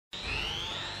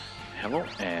Hello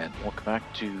and welcome back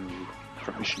to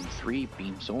Mission 3,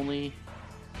 Beams Only.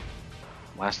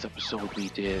 Last episode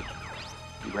we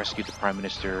rescued the Prime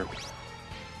Minister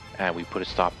and we put a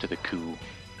stop to the coup.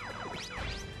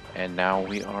 And now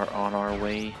we are on our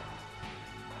way,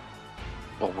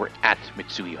 well, we're at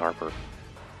Mitsui Harbor.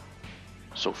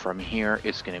 So from here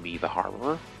it's going to be the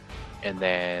harbor, and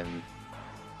then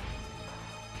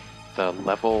the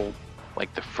level,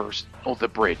 like the first, the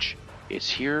bridge is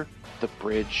here, the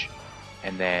bridge,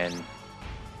 and then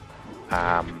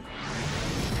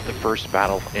the first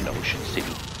battle in Ocean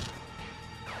City.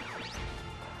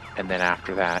 And then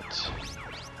after that,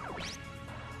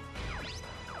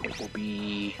 it will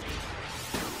be...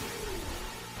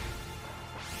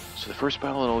 So the first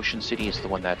battle in Ocean City is the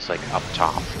one that's like up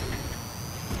top.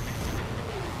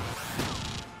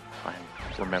 If I'm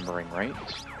remembering right.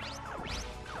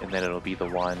 And then it'll be the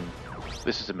one...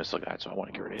 This is a missile guide, so I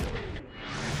want to get rid of it.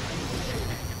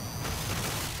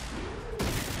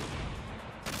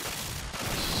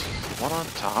 One on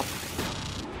top.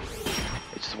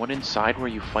 It's the one inside where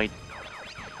you fight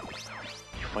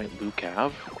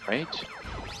Lukav, right?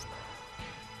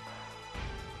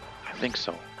 I think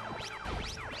so.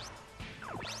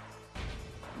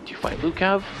 Do you fight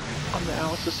Lukav on the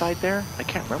Alice's side there? I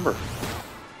can't remember.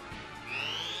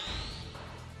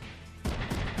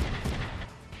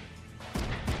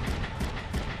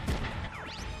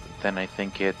 Then I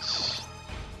think it's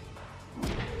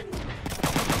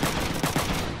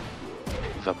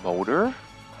the motor,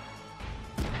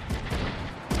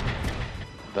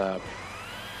 the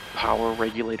power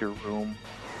regulator room,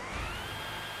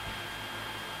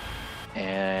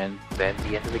 and then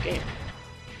the end of the game.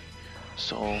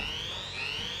 So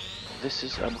this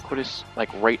is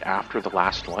like right after the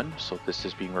last one, so this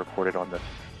is being recorded on the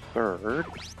 3rd.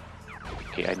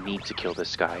 Okay, I need to kill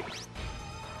this guy.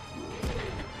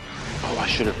 Oh, I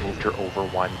should have moved her over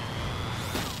one.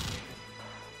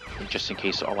 Just in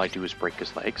case all I do is break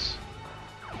his legs.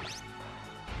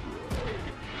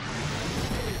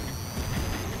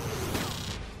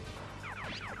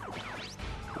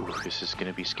 Ooh, this is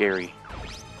gonna be scary.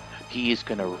 He is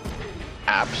gonna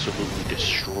absolutely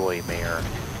destroy Mayor.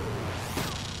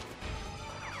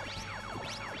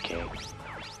 Okay.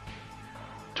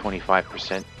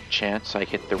 25% chance I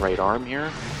hit the right arm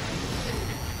here.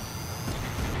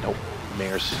 Nope.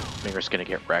 Mayor's gonna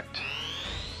get wrecked.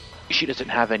 She doesn't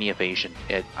have any evasion.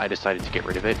 I decided to get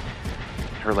rid of it.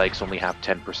 Her legs only have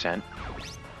 10%,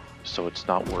 so it's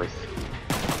not worth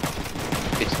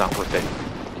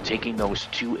it. Taking those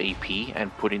 2 AP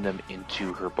and putting them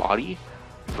into her body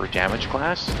for damage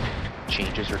class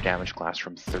changes her damage class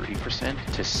from 30%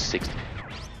 to 60.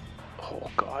 Oh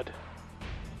god.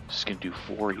 This is gonna do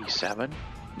 487.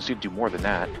 It's gonna do more than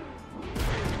that.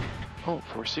 Oh,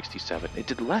 467. It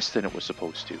did less than it was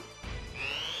supposed to.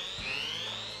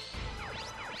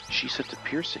 She's set to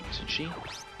piercing, isn't she?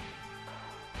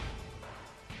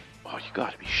 Oh, you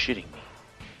gotta be shitting me.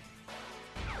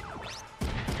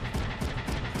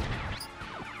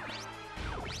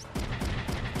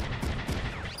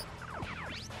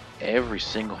 Every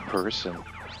single person.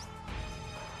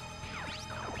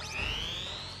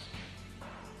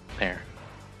 There.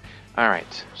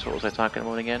 Alright, so what was I talking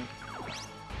about again?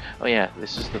 Oh yeah,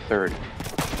 this is the 3rd.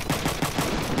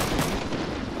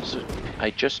 So I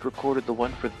just recorded the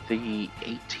one for the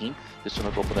 18th. This one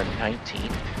will go for the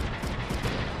 19th.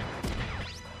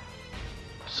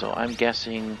 So I'm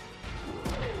guessing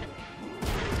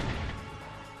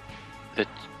the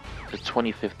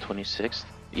 25th, 26th.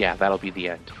 Yeah, that'll be the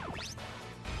end.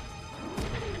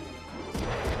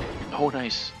 Oh,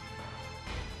 nice.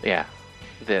 Yeah,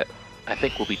 I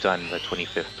think we'll be done the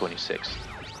 25th, 26th.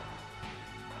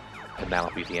 And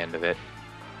that'll be the end of it.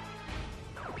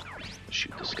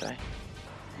 Shoot this guy.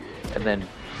 And then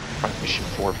Mission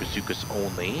 4 bazookas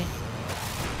only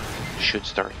should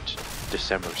start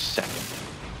December 2nd.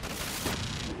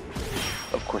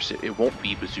 Of course, it won't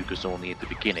be bazookas only at the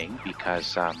beginning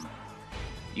because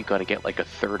you gotta get like a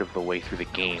 1/3 of the way through the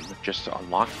game just to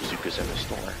unlock bazookas in the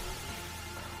store.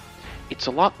 It's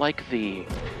a lot like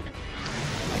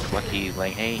Lucky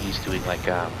Langhay, he's doing like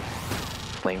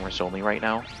flamers only right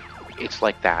now. It's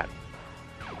like that,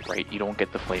 right? You don't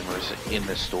get the flamers in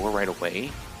the store right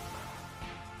away,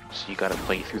 so you gotta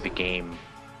play through the game.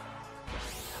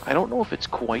 I don't know if it's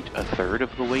quite a 1/3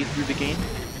 of the way through the game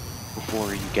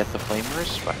before you get the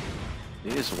flamers, but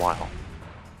it is a while.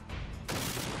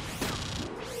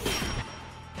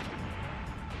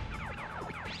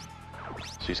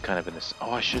 So he's kind of in this...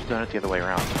 Oh, I should have done it the other way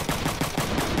around.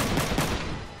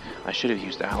 I should have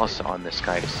used Alice on this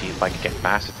guy to see if I could get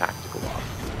fast attack to go off.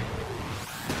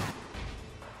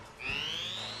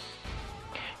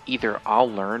 either I'll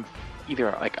learn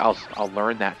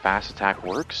that fast attack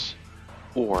works,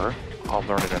 or I'll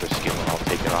learn another skill and I'll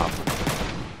take it off.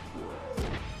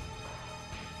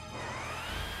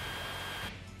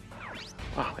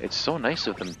 Wow, it's so nice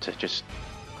of them to just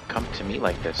come to me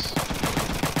like this.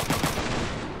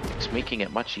 It's making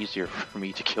it much easier for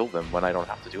me to kill them when I don't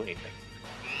have to do anything.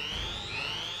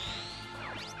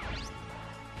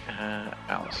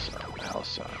 Alice,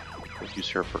 we'll use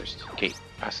her first. Okay,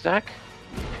 fast attack?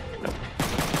 Nope.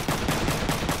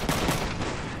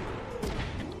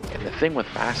 And the thing with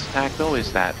fast attack though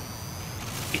is that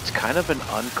it's kind of an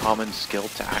uncommon skill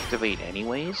to activate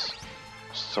anyways.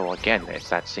 So again, it's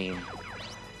that same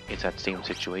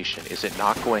situation. Is it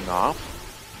not going off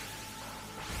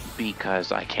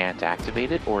because I can't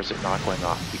activate it, or is it not going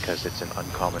off because it's an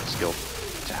uncommon skill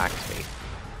to activate?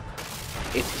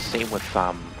 It's the same with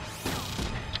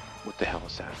what the hell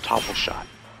is that? Topple shot.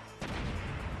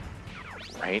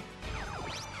 Right?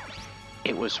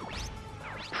 It was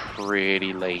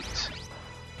pretty late.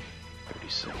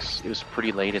 36. It was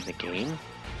pretty late in the game.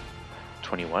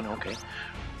 21, okay.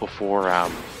 Before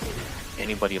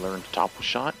anybody learned topple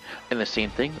shot. And the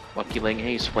same thing, Lucky Lang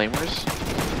Haze Flamers.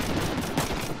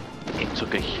 It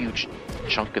took a huge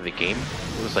chunk of the game.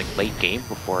 It was like late game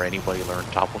before anybody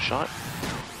learned topple shot.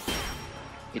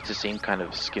 It's the same kind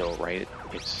of skill, right?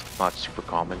 It's not super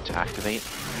common to activate.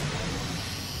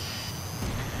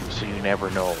 So you never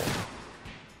know.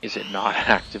 Is it not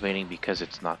activating because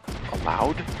it's not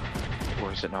allowed?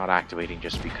 Or is it not activating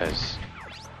just because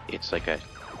it's like a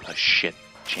shit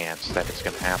chance that it's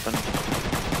gonna happen?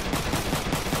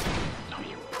 Oh,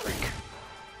 you prick.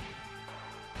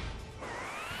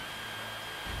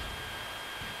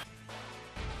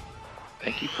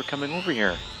 Thank you for coming over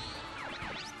here.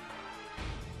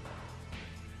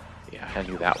 Yeah, I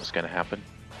knew that was gonna happen.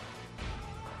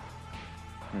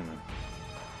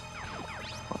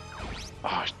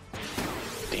 Oh,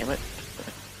 damn it.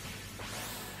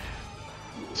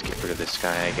 Let's get rid of this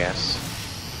guy, I guess.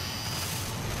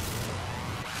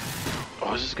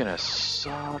 Oh, this is gonna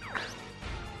suck.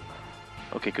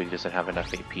 Okay, good, he doesn't have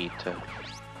enough AP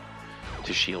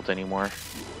to shield anymore.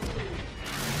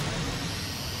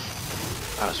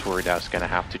 I was worried I was gonna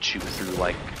have to chew through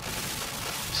like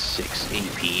 6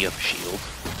 AP of shield.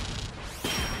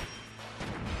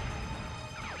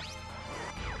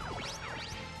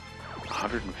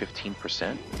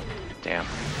 %115%? Damn.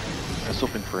 I was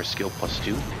hoping for a skill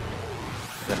 +2.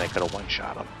 Then I could have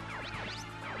one-shot him.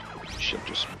 She'll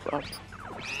just move up.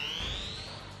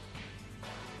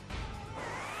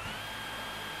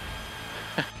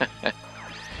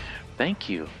 Thank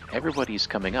you. Everybody's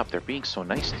coming up. They're being so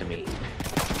nice to me.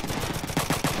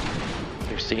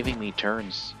 They're saving me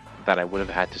turns that I would have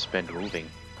had to spend moving.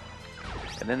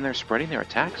 And then they're spreading their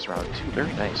attacks around too.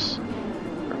 Very nice.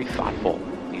 Very thoughtful,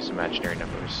 these imaginary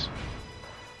numbers.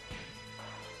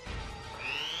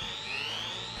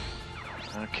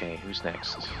 Okay, who's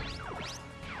next?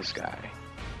 This guy.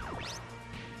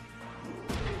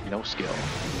 No skill.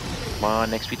 Come on,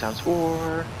 XP times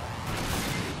 4.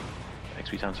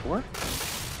 XP times 4?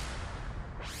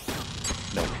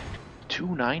 No.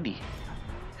 290.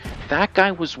 That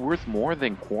guy was worth more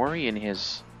than Quarry in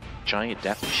his giant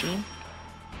death machine?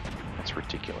 That's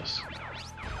ridiculous.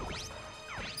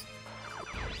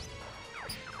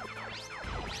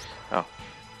 Oh.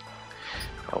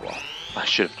 Oh well. I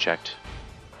should have checked.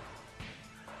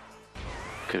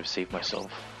 Could have saved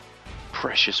myself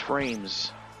precious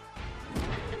frames.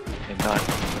 And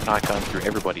not gone through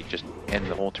everybody, just end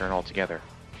the whole turn altogether.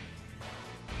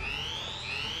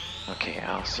 Okay,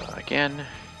 Elsa again.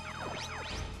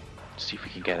 Let's see if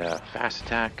we can get a fast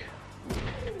attack.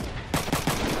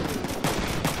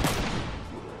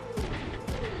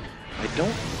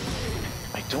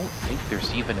 I don't think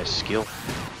there's even a skill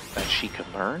that she could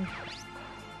learn.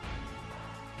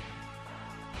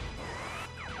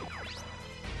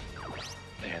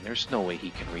 Man, there's no way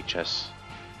he can reach us.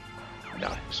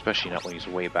 No, especially not when he's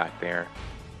way back there.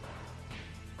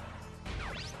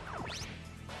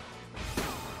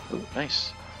 Ooh,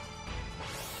 nice.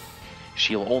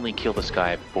 She'll only kill this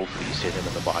guy if both of these hit him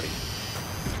in the body.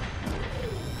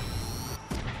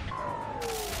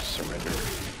 Surrender.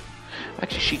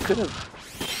 Actually, she could have...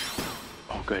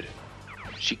 Oh, good.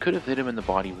 She could have hit him in the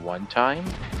body one time.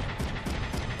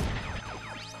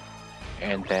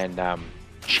 And then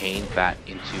chained that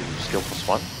into skill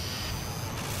 +1.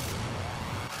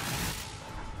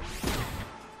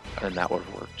 And that would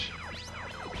have worked.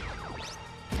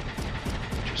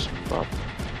 Just move up.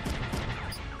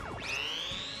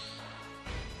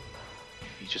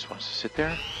 He just wants to sit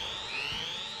there.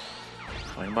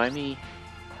 Fine by me.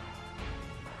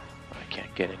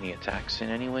 Can't get any attacks in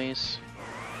anyways.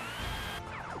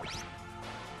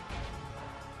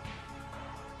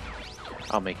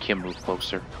 I'll make him move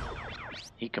closer.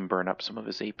 He can burn up some of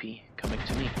his AP coming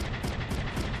to me.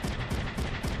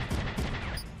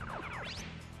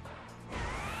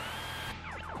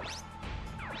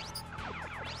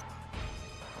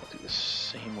 I'll do the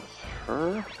same with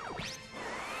her.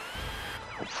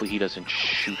 Hopefully he doesn't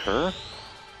shoot her.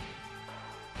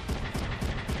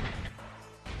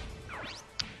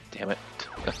 Damn it.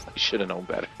 I should have known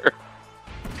better.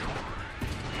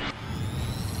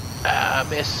 Ah,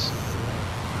 miss.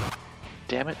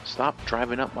 Damn it, stop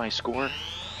driving up my score.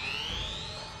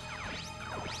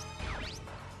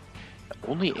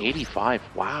 Only 85,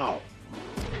 wow.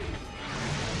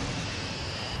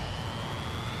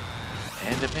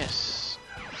 And a miss.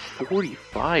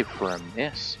 45 for a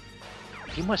miss.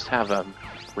 He must have a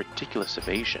ridiculous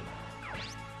evasion.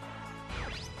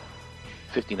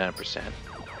 59%.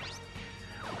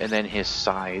 And then his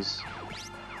size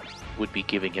would be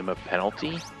giving him a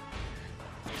penalty.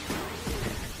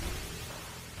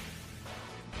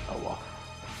 Oh well.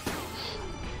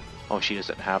 Oh, she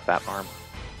doesn't have that arm.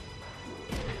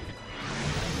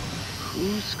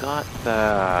 Who's got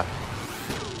the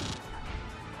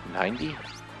 90?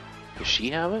 Does she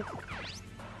have it?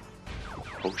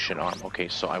 Potion arm. Okay,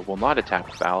 so I will not attack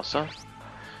with Alisa.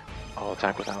 I'll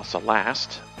attack with Alisa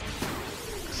last.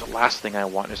 Because the last thing I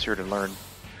want is her to learn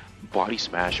body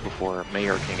smash before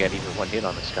Mayor can get even one hit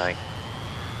on this guy.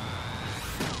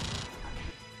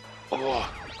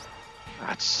 Oh,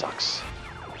 that sucks.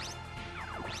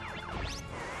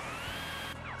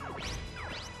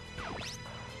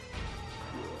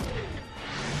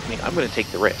 I mean, I'm going to take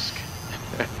the risk.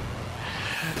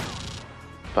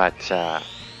 But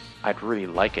I'd really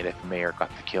like it if Mayor got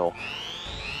the kill.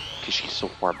 Because she's so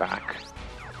far back.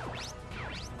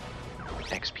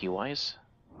 XP wise.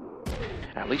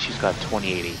 At least she's got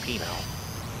 28 AP now.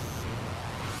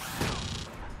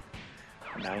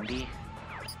 90.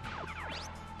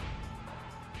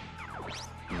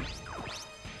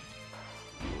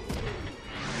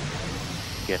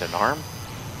 Get an arm.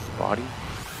 Body.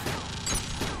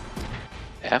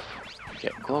 F.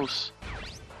 Getting close.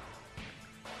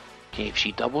 Okay, if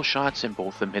she double shots and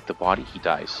both of them hit the body, he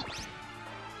dies.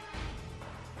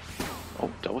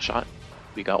 Oh, double shot.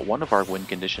 We got one of our win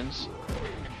conditions.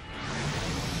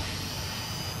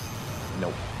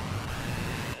 Nope.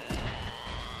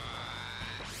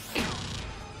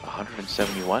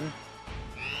 171.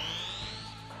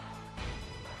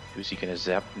 Who's he gonna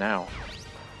zap now?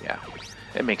 Yeah,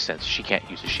 it makes sense. She can't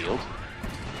use a shield.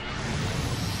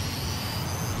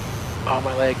 Oh,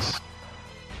 my legs.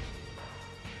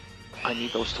 I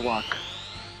need those to walk.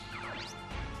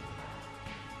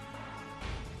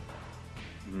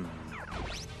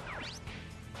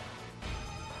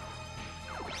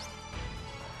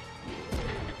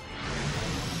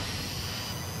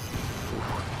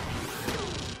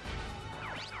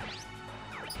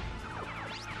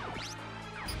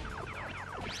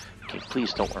 Okay,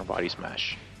 please don't learn body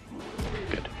smash.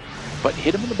 Good. But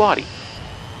hit him in the body.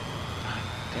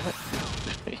 Damn it.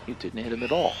 You didn't hit him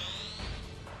at all.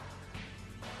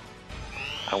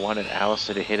 I wanted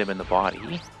Alisa to hit him in the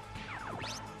body.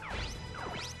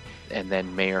 And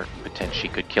then Mayor potentially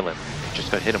could kill him.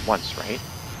 Just gotta hit him once, right?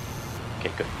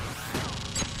 Okay, good.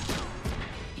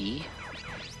 E?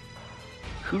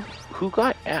 Who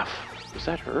got F? Was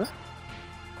that her?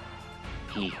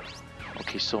 E.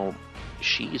 Okay, so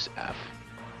she's F.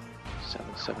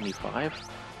 775.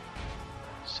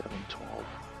 712.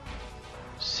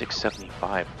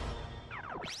 675.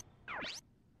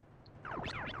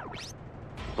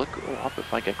 Look go up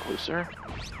if I get closer.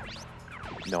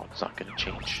 No, it's not gonna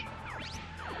change.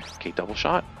 Okay, double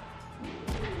shot.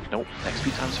 Nope.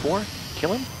 XP times 4.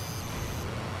 Kill him.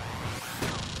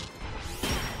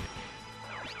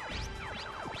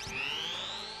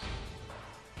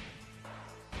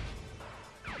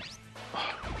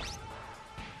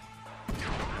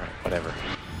 Alright, whatever.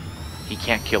 He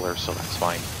can't kill her, so that's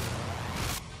fine.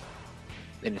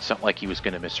 And it's not like he was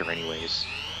gonna miss her anyways.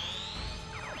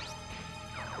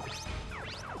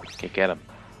 Okay, get him.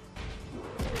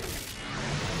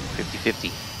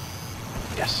 50-50.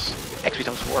 Yes. XP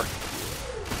times 4.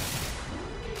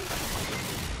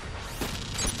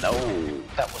 No,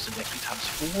 that wasn't XP times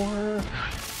 4.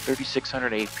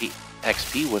 3600 AP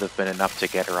XP would have been enough to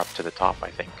get her up to the top, I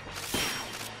think.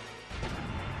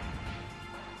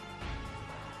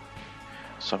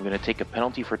 So I'm going to take a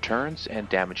penalty for turns and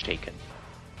damage taken.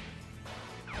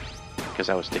 Because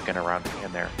I was sticking around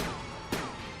in there.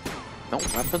 No,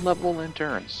 weapon level and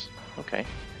turns. Okay.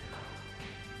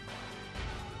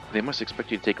 They must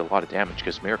expect you to take a lot of damage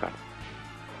because Mira got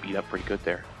beat up pretty good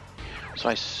there. So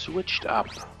I switched up.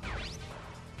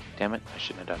 Damn it, I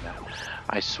shouldn't have done that.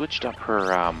 I switched up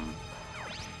her, oh,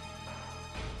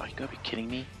 you gotta be kidding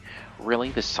me? Really?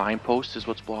 The signpost is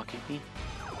what's blocking me?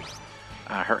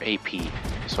 Her AP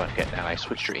is what I'm getting at. I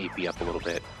switched her AP up a little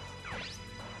bit.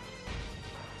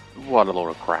 What a load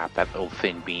of crap. That little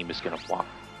thin beam is gonna block.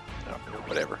 Oh,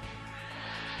 whatever.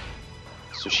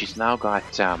 So she's now got,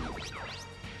 oh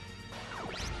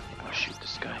shoot,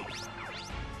 this guy.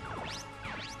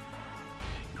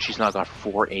 She's now got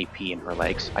 4 AP in her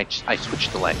legs. I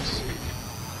switched the legs.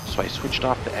 So I switched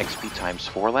off the XP times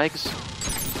 4 legs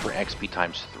for XP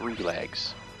times 3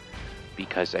 legs.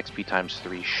 Because XP times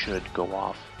 3 should go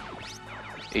off.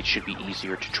 It should be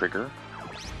easier to trigger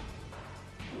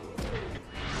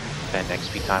than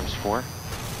XP times 4.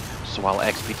 So while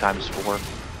XP times 4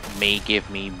 may give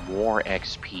me more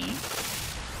XP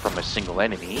from a single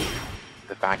enemy,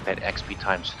 the fact that XP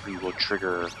times 3 will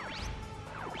trigger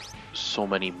so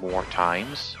many more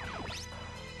times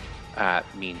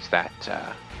means that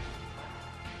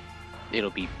it'll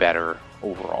be better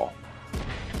overall.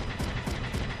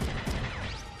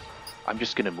 I'm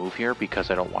just gonna move here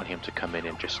because I don't want him to come in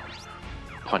and just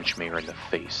punch me in the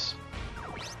face.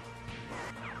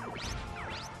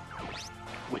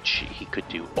 Which he could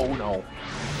do. Oh no!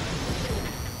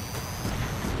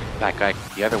 That guy,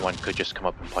 the other one, could just come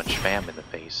up and punch Fam in the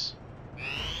face.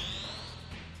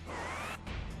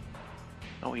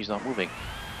 Oh, he's not moving.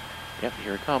 Yep,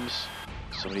 here it comes.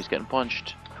 Somebody's getting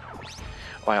punched.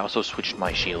 Oh, I also switched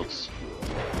my shields.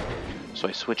 So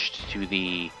I switched to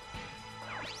the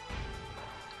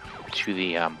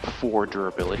 4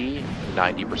 durability,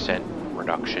 90%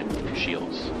 reduction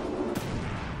shields.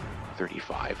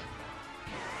 35.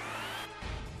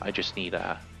 I just need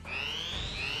a...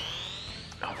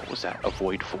 Oh, what was that?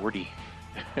 Avoid 40.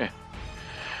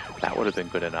 That would have been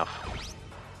good enough.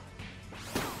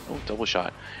 Oh, double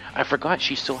shot. I forgot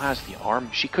she still has the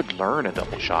arm. She could learn a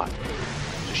double shot.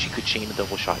 So she could chain a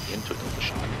double shot into a double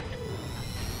shot.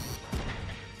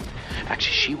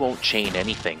 Actually, she won't chain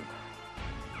anything.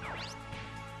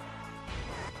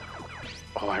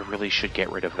 Oh, I really should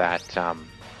get rid of that.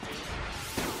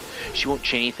 She won't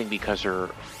chain anything because her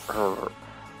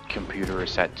computer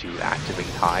is set to activate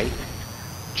high,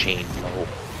 chain low.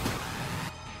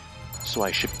 So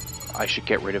I should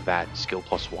get rid of that skill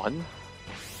 +1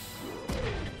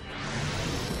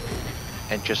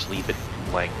 and just leave it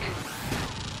blank.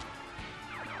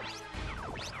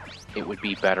 It would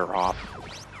be better off.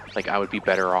 Like, I would be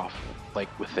better off like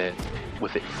with it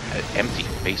empty,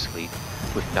 basically,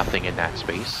 with nothing in that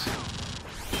space,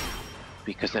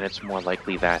 because then it's more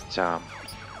likely that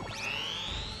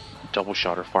double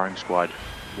shot or firing squad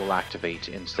will activate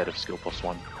instead of skill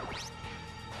 +1.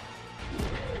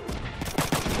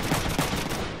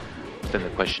 Then the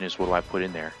question is, what do I put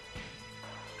in there?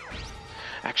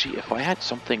 Actually, if I had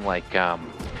something like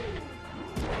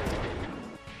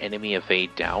enemy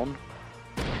evade down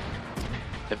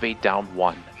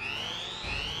 1,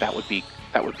 that would be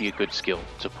a good skill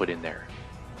to put in there.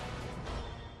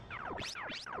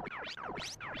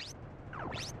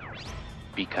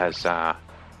 Because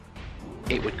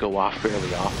it would go off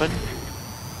fairly often,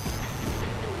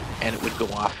 and it would go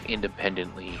off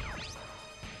independently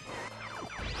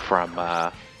from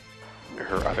her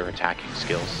other attacking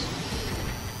skills.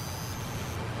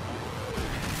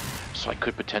 So I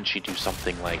could potentially do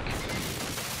something like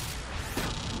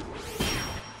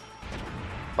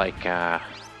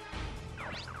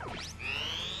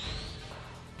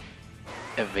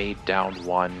evade down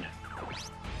 1,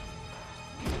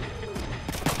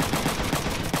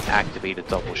 activate a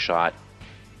double shot,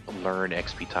 learn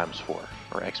XP times 4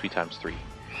 or XP times 3,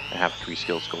 and have 3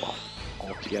 skills go off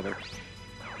all together.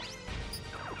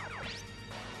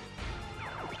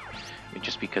 I mean,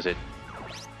 just because it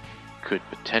could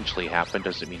potentially happen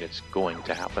doesn't mean it's going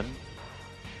to happen.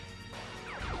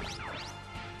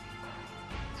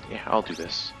 Yeah, I'll do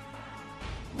this.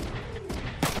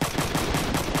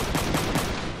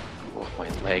 Oh, my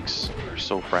legs are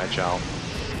so fragile.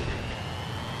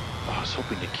 Oh, I was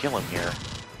hoping to kill him here.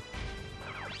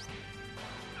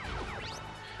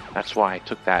 That's why I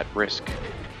took that risk.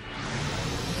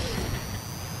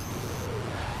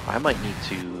 I might need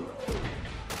to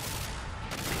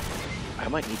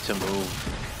move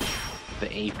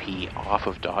the AP off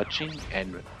of dodging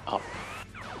and up.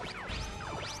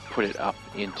 Put it up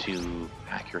into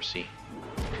accuracy.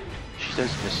 She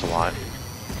does miss a lot.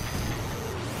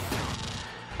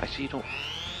 Actually,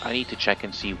 I need to check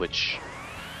and see which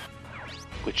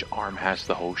arm has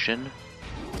the Hoshin,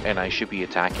 and I should be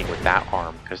attacking with that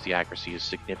arm because the accuracy is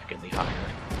significantly higher.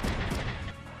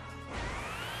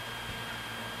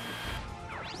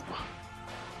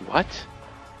 What?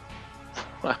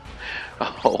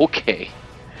 Okay.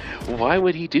 Why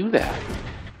would he do that?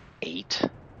 8?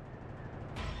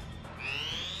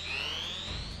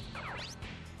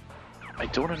 I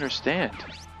don't understand.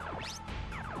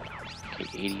 Okay,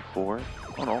 84.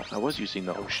 Oh no, I was using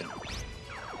the ocean.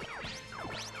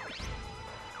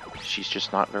 She's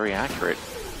just not very accurate.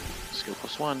 Skill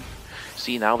 +1.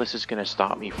 See, now this is going to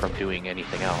stop me from doing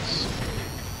anything else.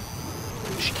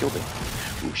 She killed it.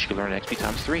 Ooh, she could learn XP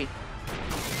times 3.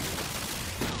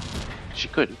 She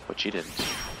could, but she didn't.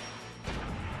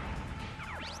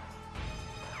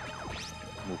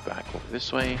 Move back over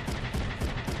this way.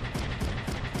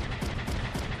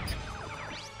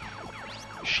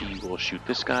 She will shoot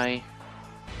this guy.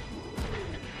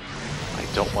 I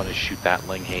don't want to shoot that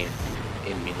Linghain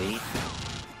in melee,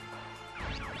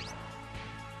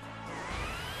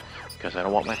 because I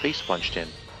don't want my face punched in.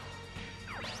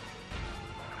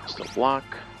 Still block.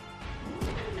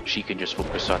 She can just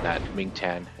focus on that Ming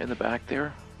Tan in the back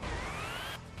there.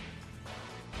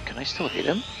 Can I still hit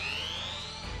him?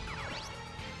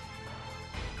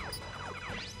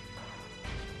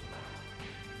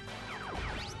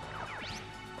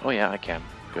 Oh yeah, I can.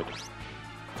 Good.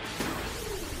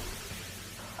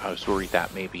 I was worried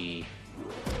that maybe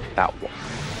that one.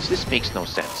 So this makes no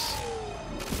sense.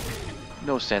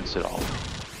 No sense at all.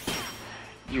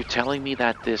 You're telling me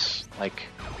that this, like,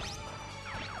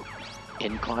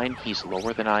 incline, he's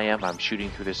lower than I am, I'm shooting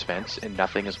through this fence, and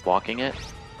nothing is blocking it?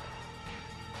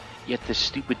 Yet this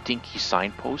stupid dinky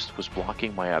signpost was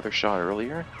blocking my other shot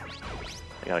earlier?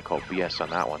 I gotta call BS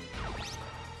on that one.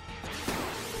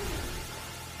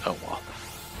 Oh well.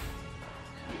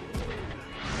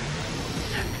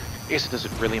 I guess it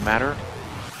doesn't really matter,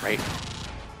 right?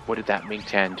 What did that Ming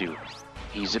Tan do?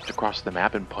 He zipped across the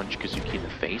map and punched Kazuki in the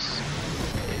face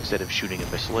instead of shooting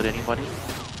a missile at anybody,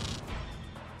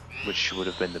 which would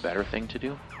have been the better thing to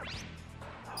do.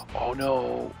 Oh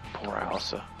no, poor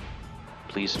Alsa.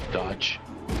 Please dodge.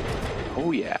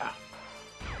 Oh yeah.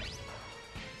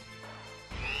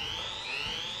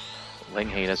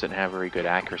 Linghain doesn't have very good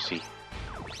accuracy.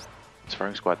 Let's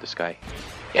firing squad this guy.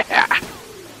 Yeah!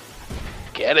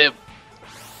 Get him!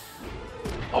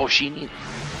 Oh, she needs...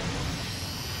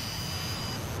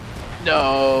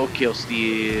 No, kill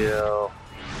steal.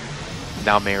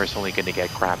 Now Mayor's only going to get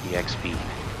crappy XP.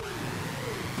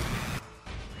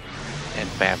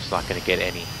 And Bam's not going to get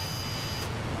any.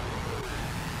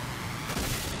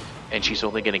 And she's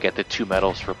only going to get the 2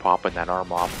 medals for popping that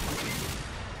arm off.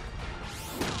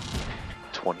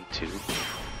 22.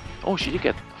 Oh, she did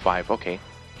get 5, okay.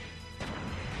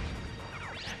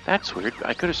 That's weird.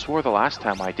 I could have swore the last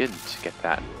time I didn't get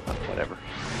that. But whatever.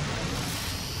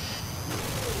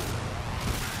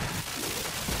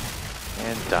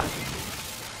 And done.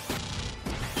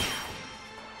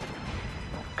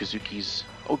 Kazuki's...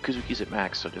 Oh, Kazuki's at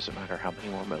max, so it doesn't matter how many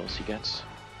more medals he gets.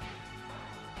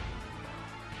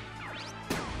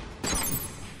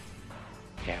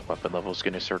 Yeah, weapon level's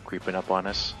gonna start creeping up on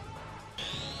us.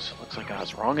 So it looks like I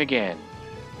was wrong again.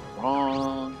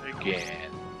 Wrong again.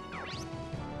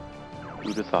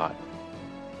 Who'd have thought?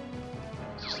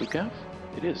 Is this Lukav?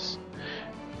 It is.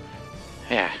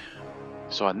 Yeah.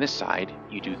 So on this side,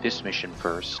 you do this mission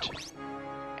first,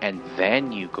 and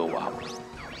then you go up.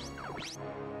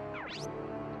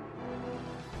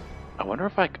 I wonder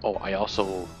if I... Oh, I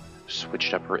also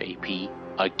switched up her AP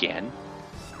again.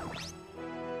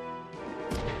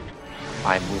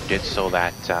 I moved it so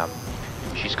that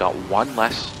she's got 1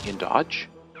 less in dodge,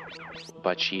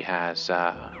 but she has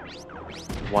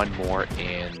 1 more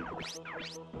in...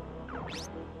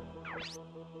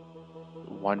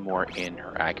 1 more in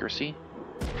her accuracy.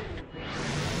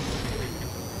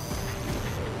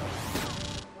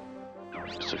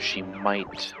 So she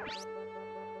might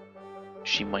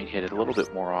hit it a little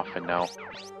bit more often now.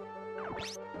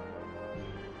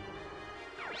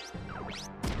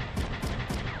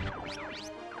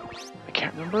 I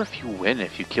can't remember if you win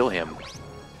if you kill him.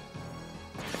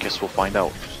 I guess we'll find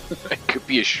out. It could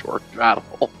be a short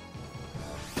battle.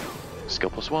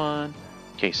 Skill +1.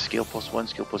 Okay, skill +1,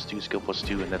 skill +2, skill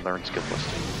 +2, and then learn skill +2.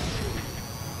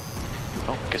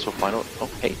 Oh, I guess we'll find out. Oh,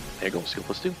 hey, there you go, skill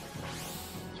 +2.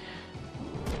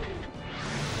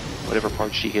 Whatever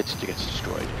part she hits, it gets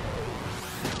destroyed.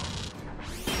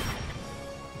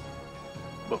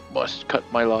 But must cut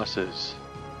my losses.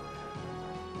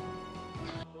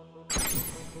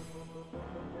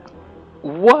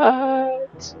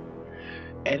 What?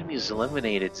 Enemies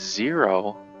eliminated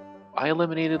 0. I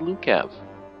eliminated Lukav.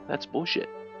 That's bullshit.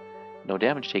 No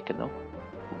damage taken though.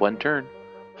 1 turn,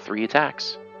 3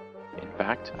 attacks. In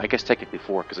fact, I guess technically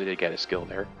 4 because I did get a skill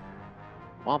there.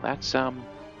 Well, that's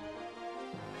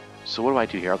So what do I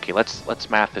do here? Okay, let's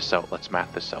math this out. Let's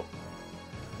math this out.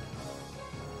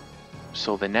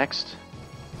 So the next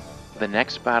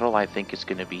battle I think is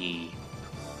going to be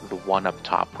the one up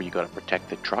top where you got to protect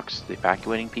the trucks, the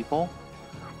evacuating people,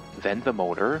 then the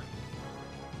motor,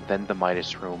 then the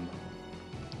Midas room,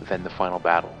 then the final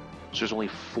battle. So there's only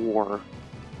 4.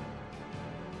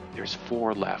 There's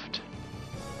 4 left.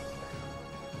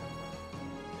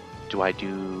 Do I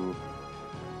do...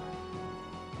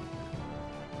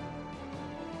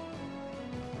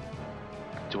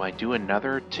 Do I do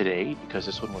another today because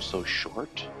this one was so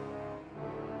short?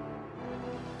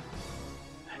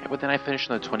 Yeah, but then I finish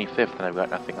on the 25th and I've got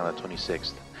nothing on the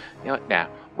 26th. You know what? Nah.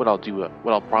 What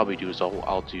I'll probably do is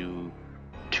I'll do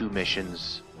 2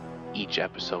 missions each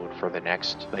episode for the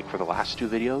next, like for the last 2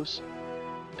 videos,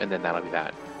 and then that'll be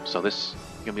that. So this is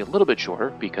gonna be a little bit shorter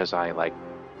because I like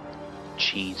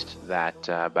cheesed that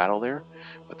battle there,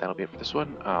 but that'll be it for this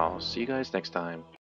one. I'll see you guys next time.